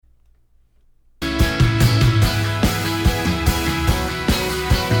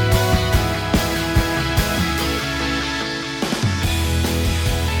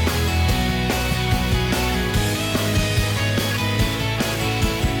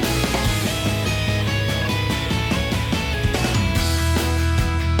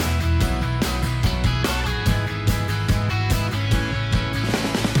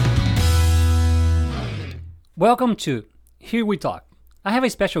Welcome to Here We Talk. I have a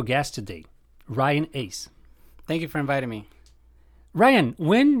special guest today, Ryan Ace. Thank you for inviting me. Ryan,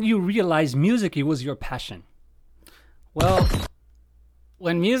 when you realized music it was your passion? Well,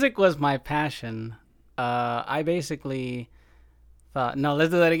 when music was my passion, I basically thought, no, let's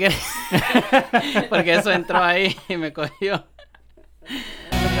do that again. Porque eso entró ahí y me cogió.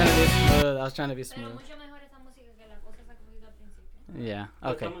 I was trying to be smooth. Yeah,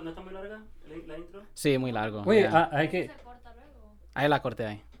 okay. ¿No está muy larga la intro? Sí, muy largo. Oye, Yeah. hay que... Ahí la corté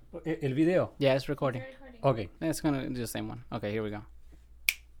ahí. El video. Yeah, it's recording. Okay. It's gonna do the same one. Okay, here we go.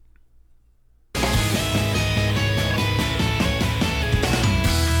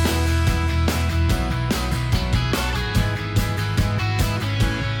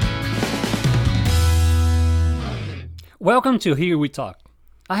 Welcome to Here We Talk.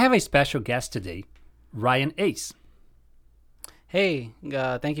 I have a special guest today, Ryan Ace. Hey,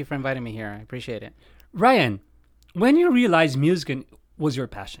 thank you for inviting me here. I appreciate it. Ryan, when you realized music was your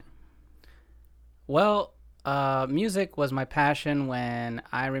passion? Well, music was my passion when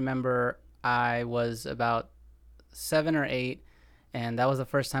I remember I was about 7 or 8, and that was the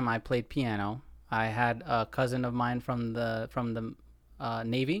first time I played piano. I had a cousin of mine from the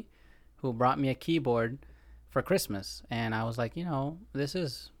Navy who brought me a keyboard for Christmas, and I was like,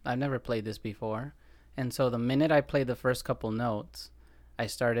 I've never played this before. And so the minute I played the first couple notes, I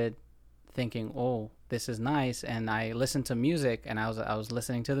started thinking, oh, this is nice. And I listened to music, and I was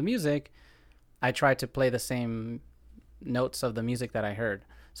listening to the music. I tried to play the same notes of the music that I heard.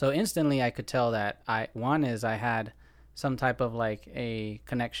 So instantly I could tell that I had some type of like a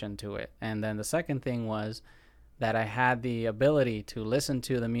connection to it. And then the second thing was that I had the ability to listen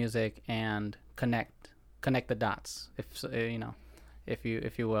to the music and connect the dots, if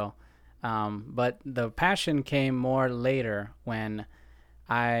you will. But the passion came more later when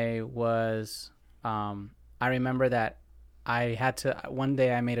I was, I remember that one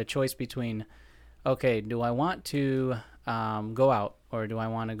day I made a choice between, okay, do I want to go out, or do I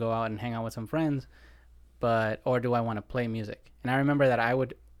want to go out and hang out with some friends, or do I want to play music? And I remember that I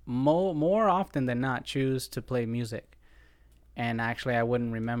would more often than not choose to play music. And actually I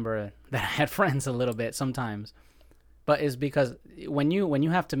wouldn't remember that I had friends a little bit sometimes. But it's because when you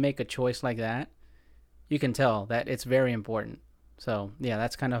have to make a choice like that, you can tell that it's very important. So yeah,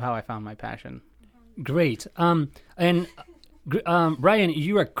 that's kind of how I found my passion. Great. Ryan,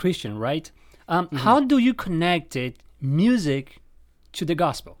 you're a Christian, right? Mm-hmm. How do you connect music to the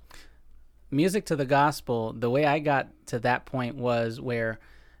gospel? Music to the gospel, the way I got to that point was where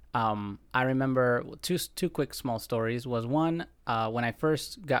I remember two quick small stories. Was one, when I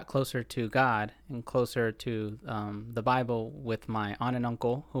first got closer to God and closer to the Bible with my aunt and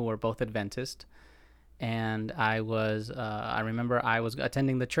uncle, who were both Adventist. And I remember I was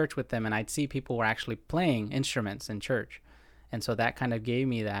attending the church with them, and I'd see people were actually playing instruments in church. And so that kind of gave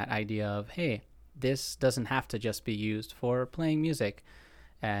me that idea of, hey, this doesn't have to just be used for playing music,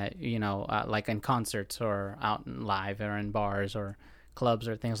 like in concerts or out in live or in bars or clubs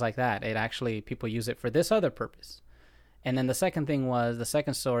or things like that. It actually, people use it for this other purpose. And then the second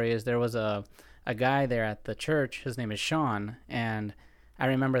story is there was a guy there at the church. His name is Sean, and I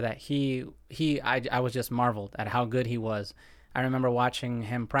remember that I was just marveled at how good he was. I remember watching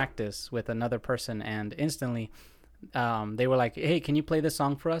him practice with another person, and instantly they were like, hey, can you play this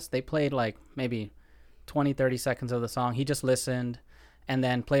song for us? They played like maybe 20-30 seconds of the song. He just listened and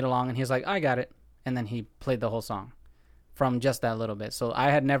then played along, and he was like, I got it. And then he played the whole song from just that little bit. So I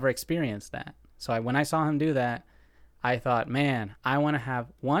had never experienced that. So when I saw him do that, I thought, man, I wanted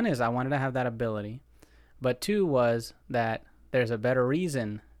to have that ability. But two was that there's a better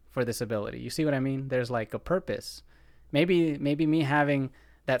reason for this ability. You see what I mean? There's like a purpose. Maybe me having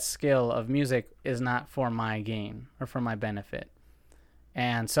that skill of music is not for my gain or for my benefit.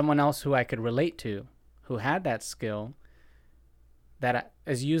 And someone else who I could relate to, who had that skill, that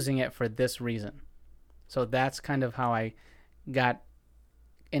is using it for this reason. So that's kind of how I got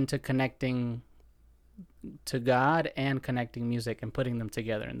into connecting to God and connecting music and putting them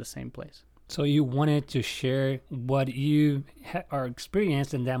together in the same place. So you wanted to share what you are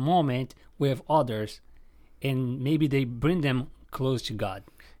experienced in that moment with others, and maybe they bring them close to God.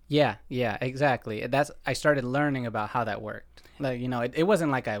 Yeah, exactly. I started learning about how that worked. Like, it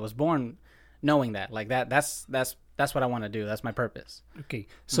wasn't like I was born knowing that. Like that's what I want to do. That's my purpose. Okay.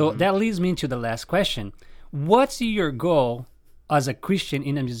 So that leads me to the last question. What's your goal as a Christian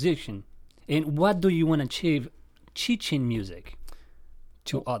and a musician? And what do you want to achieve teaching music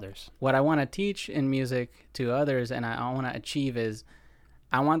to others? What I want to teach in music to others and I want to achieve is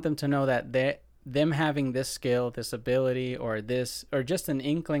I want them to know that them having this skill, this ability, or just an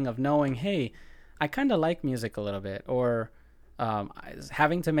inkling of knowing, hey, I kind of like music a little bit, or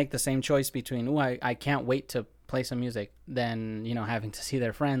having to make the same choice between, oh, I can't wait to play some music, than, having to see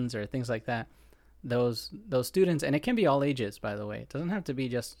their friends or things like that. Those students, and it can be all ages, by the way. It doesn't have to be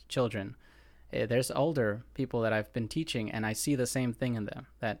just children. There's older people that I've been teaching, and I see the same thing in them,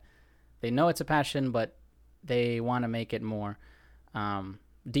 that they know it's a passion, but they want to make it more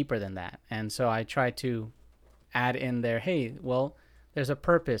deeper than that. And so I try to add in there, hey, well, there's a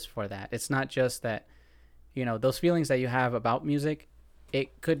purpose for that. It's not just that, those feelings that you have about music,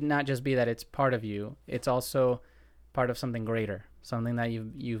 it could not just be that it's part of you. It's also part of something greater, something that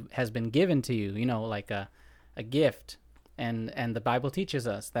you has been given to you, like a gift. And the Bible teaches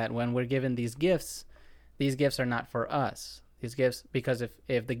us that when we're given these gifts are not for us. These gifts, because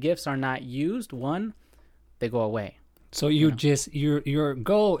if the gifts are not used, they go away. So your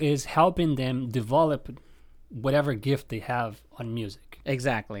goal is helping them develop whatever gift they have on music.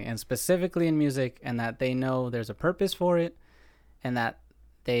 Exactly, and specifically in music, and that they know there's a purpose for it, and that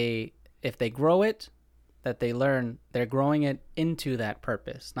if they grow it, that they learn they're growing it into that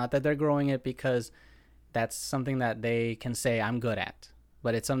purpose. Not that they're growing it because that's something that they can say I'm good at,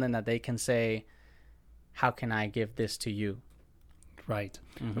 but it's something that they can say, how can I give this to you? Right.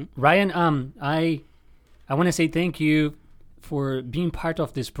 Mm-hmm. Ryan, I want to say thank you for being part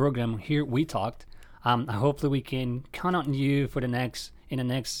of this program here. We talked. Hopefully we can count on you for in the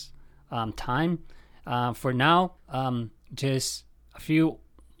next time. For now, just a few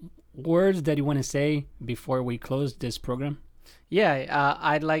words that you want to say before we close this program. Yeah,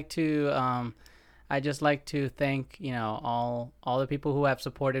 I'd just like to thank, all the people who have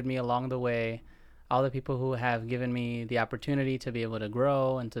supported me along the way, all the people who have given me the opportunity to be able to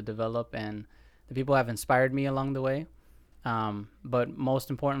grow and to develop, and the people who have inspired me along the way. But most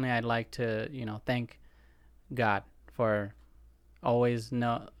importantly, I'd like to, thank God for always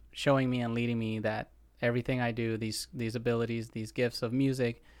showing me and leading me that everything I do, these abilities, these gifts of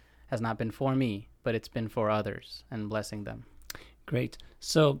music, has not been for me, but it's been for others and blessing them. Great.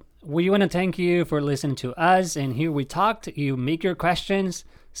 So we want to thank you for listening to us. And here we talked. You make your questions,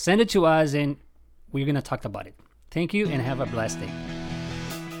 send it to us, and we're going to talk about it. Thank you and have a blessed day.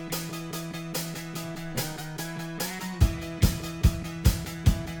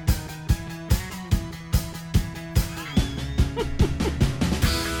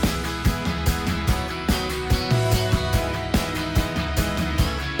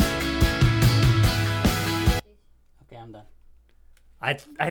 Okay, I'm done. I